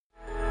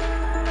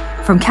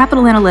From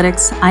Capital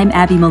Analytics, I'm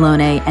Abby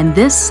Maloney, and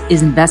this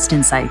is Invest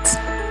Insights.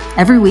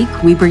 Every week,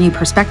 we bring you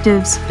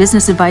perspectives,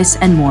 business advice,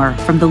 and more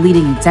from the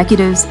leading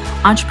executives,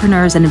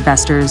 entrepreneurs, and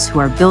investors who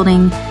are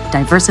building,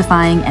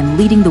 diversifying, and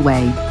leading the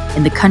way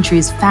in the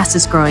country's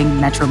fastest-growing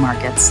metro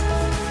markets.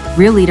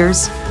 Real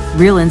leaders,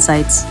 real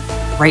insights,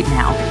 right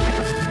now.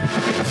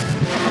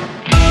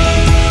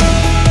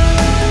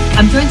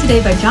 I'm joined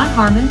today by John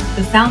Harmon,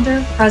 the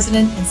founder,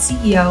 president, and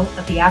CEO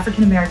of the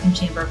African American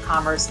Chamber of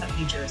Commerce of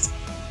New Jersey.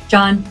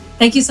 John,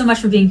 thank you so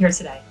much for being here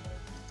today.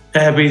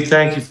 Abby,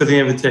 thank you for the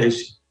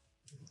invitation.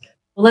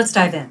 Well, let's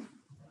dive in.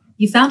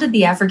 You founded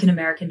the African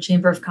American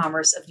Chamber of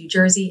Commerce of New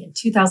Jersey in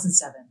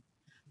 2007.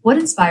 What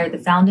inspired the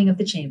founding of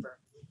the chamber?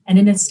 And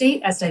in a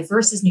state as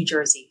diverse as New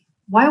Jersey,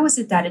 why was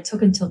it that it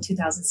took until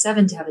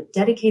 2007 to have a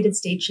dedicated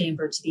state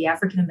chamber to the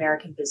African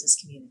American business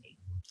community?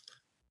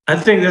 I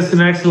think that's an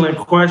excellent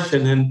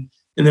question. And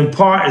in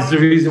part, it's the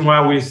reason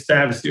why we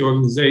established the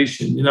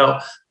organization. You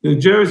know, New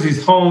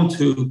Jersey's home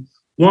to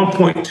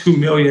 1.2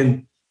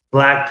 million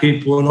Black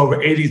people and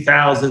over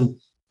 80,000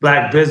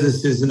 Black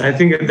businesses. And I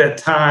think at that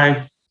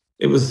time,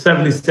 it was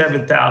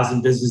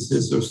 77,000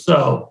 businesses or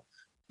so.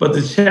 But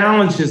the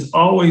challenge has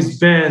always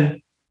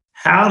been,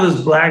 how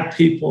does Black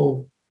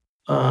people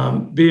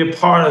be a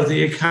part of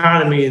the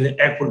economy in an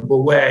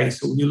equitable way?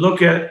 So when you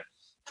look at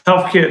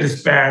healthcare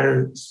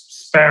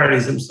disparities,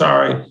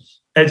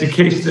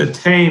 education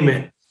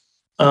attainment,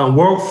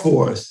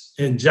 workforce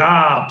and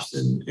jobs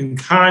and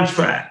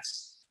contracts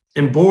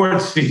and board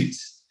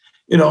seats,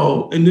 you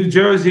know, in New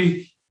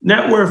Jersey,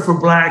 net worth for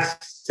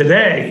Blacks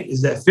today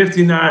is at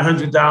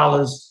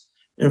 $5,900,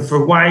 and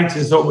for whites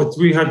is over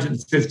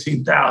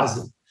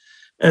 $315,000.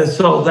 And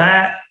so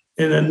that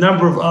and a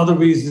number of other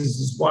reasons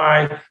is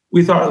why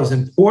we thought it was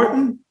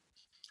important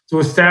to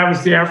establish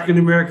the African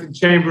American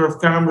Chamber of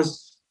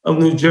Commerce of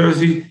New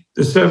Jersey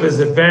to serve as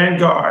a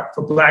vanguard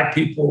for Black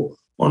people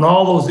on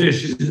all those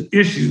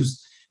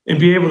issues and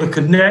be able to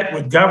connect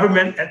with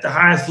government at the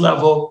highest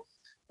level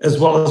as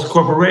well as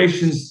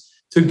corporations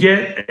to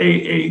get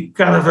a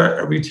kind of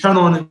a return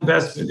on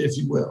investment, if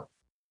you will.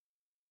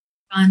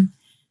 John,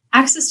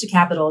 access to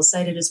capital is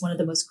cited as one of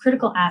the most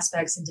critical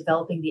aspects in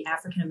developing the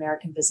African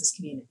American business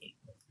community.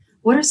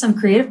 What are some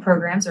creative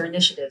programs or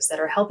initiatives that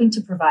are helping to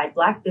provide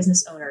Black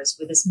business owners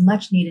with this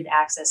much needed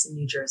access in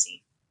New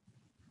Jersey?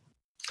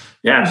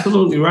 Yeah,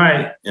 absolutely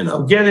right. You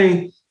know,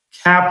 getting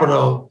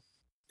capital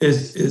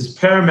is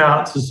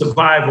paramount to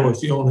survival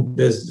if you own a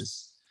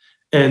business.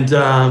 And,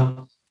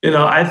 you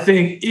know, I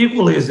think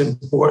equally as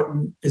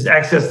important is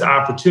access to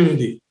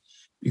opportunity.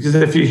 Because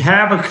if you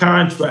have a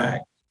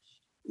contract,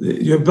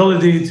 your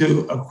ability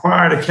to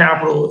acquire the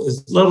capital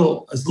is a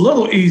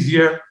little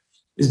easier.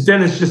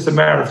 Then it's just a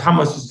matter of how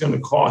much it's going to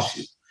cost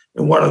you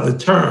and what are the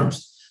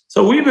terms.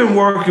 So we've been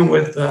working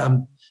with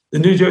the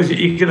New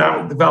Jersey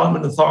Economic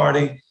Development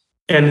Authority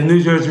and the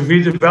New Jersey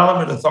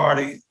Redevelopment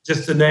Authority,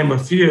 just to name a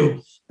few,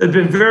 that have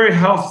been very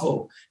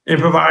helpful in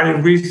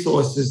providing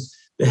resources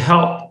to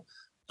help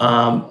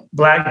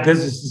Black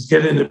businesses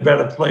get in a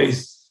better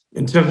place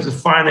in terms of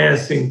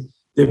financing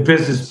their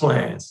business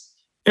plans.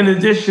 In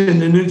addition,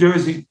 the New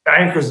Jersey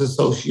Bankers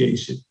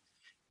Association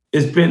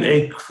has been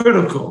a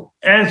critical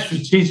and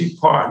strategic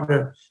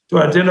partner to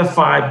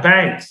identify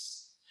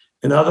banks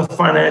and other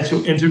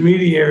financial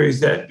intermediaries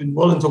that have been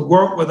willing to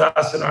work with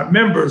us and our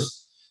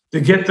members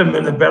to get them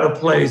in a better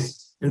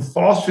place and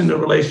fostering the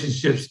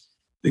relationships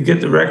to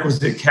get the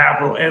requisite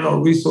capital and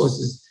or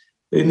resources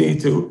they need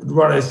to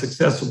run a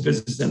successful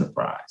business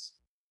enterprise.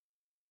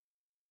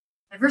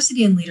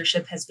 Diversity in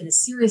leadership has been a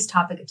serious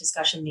topic of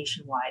discussion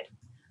nationwide.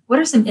 What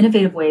are some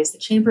innovative ways the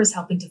Chamber is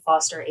helping to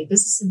foster a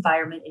business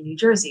environment in New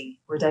Jersey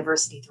where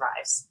diversity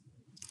thrives?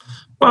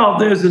 Well,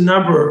 there's a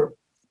number of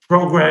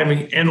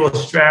programming and or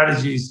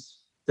strategies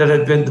that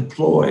have been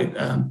deployed.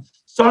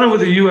 Starting with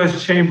the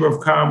U.S. Chamber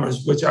of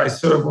Commerce, which I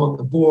serve on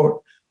the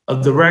board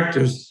of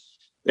directors,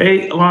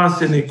 they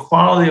launched an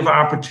Equality of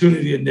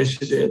Opportunity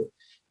initiative.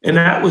 And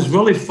that was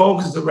really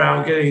focused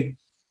around getting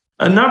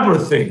a number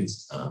of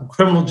things,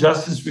 criminal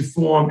justice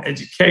reform,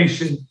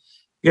 education,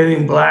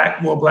 getting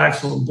more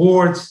Blacks on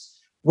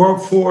boards,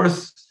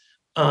 workforce,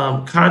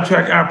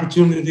 contract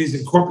opportunities,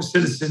 and corporate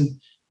citizenship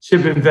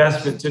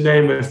investment, to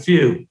name a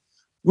few.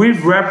 We've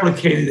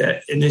replicated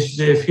that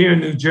initiative here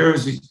in New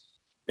Jersey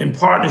in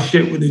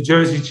partnership with New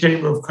Jersey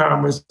Chamber of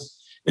Commerce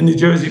and New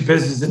Jersey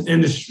Business and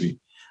Industry.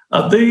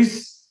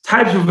 These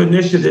types of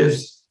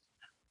initiatives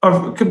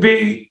could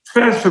be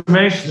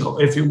transformational,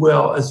 if you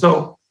will. And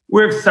so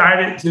we're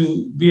excited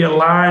to be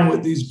aligned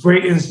with these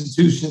great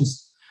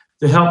institutions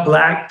to help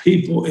Black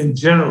people in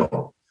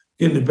general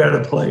get in a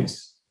better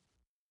place.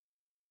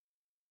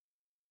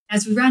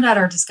 As we round out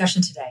our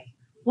discussion today,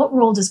 what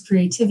role does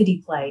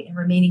creativity play in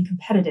remaining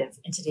competitive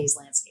in today's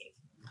landscape?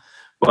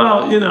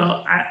 Well, you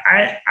know,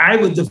 I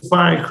would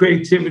define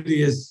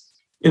creativity as,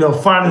 you know,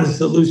 finding a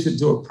solution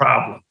to a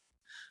problem,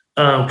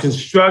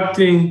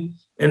 constructing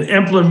and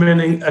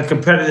implementing a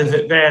competitive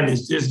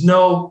advantage. There's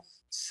no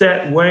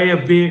set way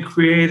of being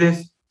creative.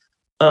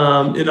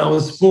 You know,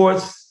 in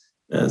sports,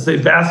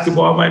 say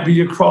basketball might be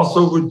your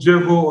crossover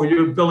dribble or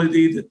your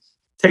ability to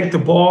take the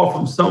ball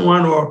from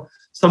someone or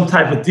some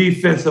type of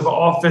defensive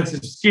or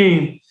offensive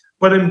scheme.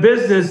 But in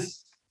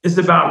business, it's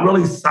about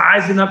really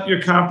sizing up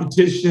your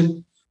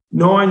competition,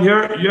 knowing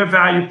your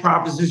value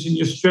proposition,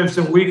 your strengths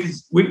and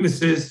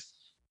weaknesses,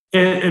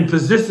 and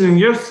positioning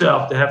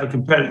yourself to have a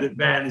competitive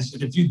advantage.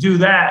 And if you do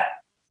that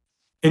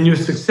and you're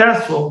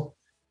successful,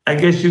 I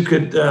guess you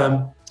could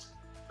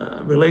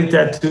relate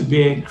that to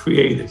being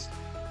creative.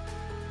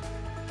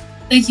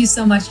 Thank you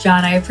so much,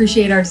 John. I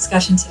appreciate our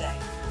discussion today.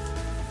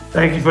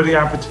 Thank you for the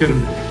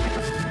opportunity.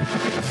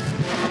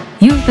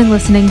 You've been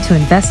listening to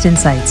Invest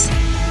Insights.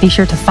 Be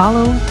sure to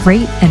follow,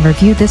 rate, and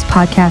review this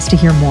podcast to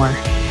hear more.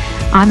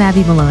 I'm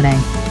Abby Maloney.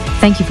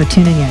 Thank you for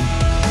tuning in.